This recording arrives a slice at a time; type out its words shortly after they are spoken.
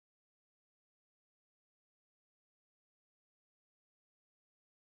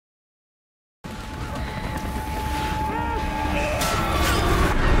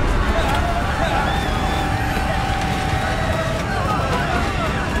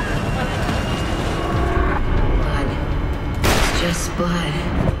blood.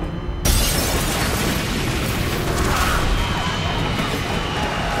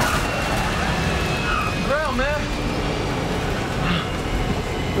 Ground, man.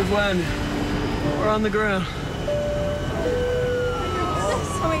 We've landed. We're on the ground.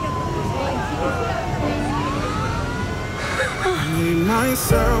 I made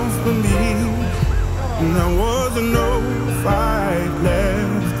myself believe there wasn't no fight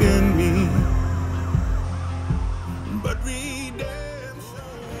left in me. But redemption.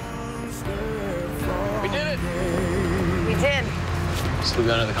 We did it. We did. Still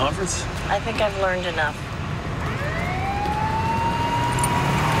going to the conference? I think I've learned enough.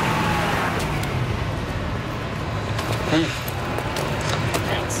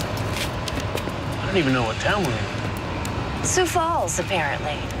 Thanks. I don't even know what town we're in. Sioux Falls,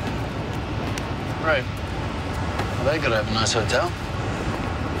 apparently. Right. Well, they gotta have a nice hotel.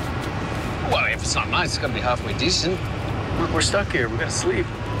 Well, if it's not nice, it's gotta be halfway decent. We're stuck here. We gotta sleep.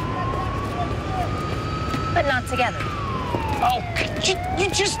 But not together. Oh, you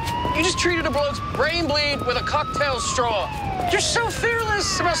just treated a bloke's brain bleed with a cocktail straw. You're so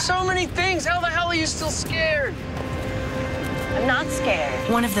fearless about so many things. How the hell are you still scared? I'm not scared.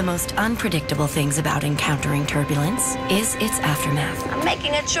 One of the most unpredictable things about encountering turbulence is its aftermath. I'm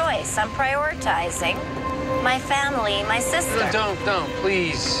making a choice. I'm prioritizing my family, my sister. No, don't,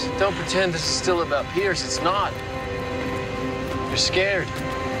 please. Don't pretend this is still about Pierce. It's not. You're scared.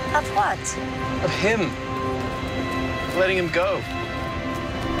 Of what? Of him. Letting him go.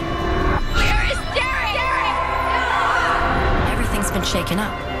 Where is Derek? Everything's been shaken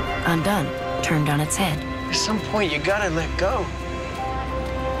up, undone, turned on its head. At some point, you gotta let go.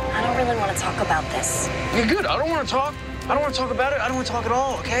 I don't really want to talk about this. You're good. I don't want to talk. I don't want to talk about it. I don't want to talk at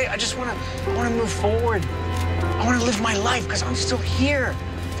all, okay? I want to move forward. I want to live my life because I'm still here.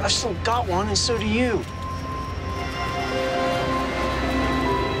 I've still got one, and so do you.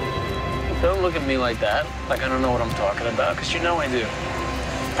 Don't look at me like that, like I don't know what I'm talking about, because you know I do.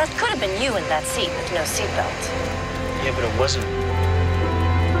 That could have been you in that seat with no seatbelt. Yeah, but it wasn't.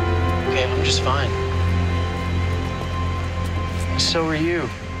 Okay, I'm just fine. So are you.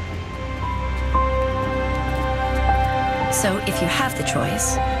 So if you have the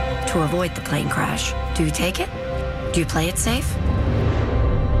choice to avoid the plane crash, do you take it? Do you play it safe?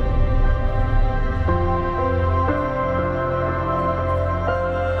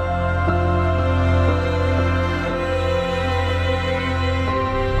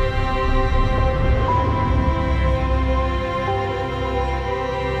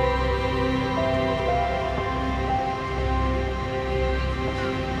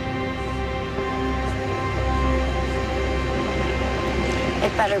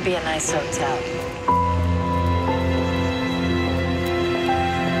 It better be a nice hotel.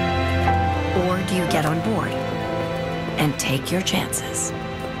 Or do you get on board and take your chances?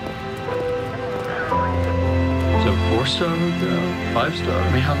 So 4-star hotel, 5-star?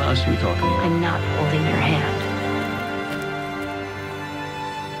 I mean, how nice are we talking? I'm not holding your hand.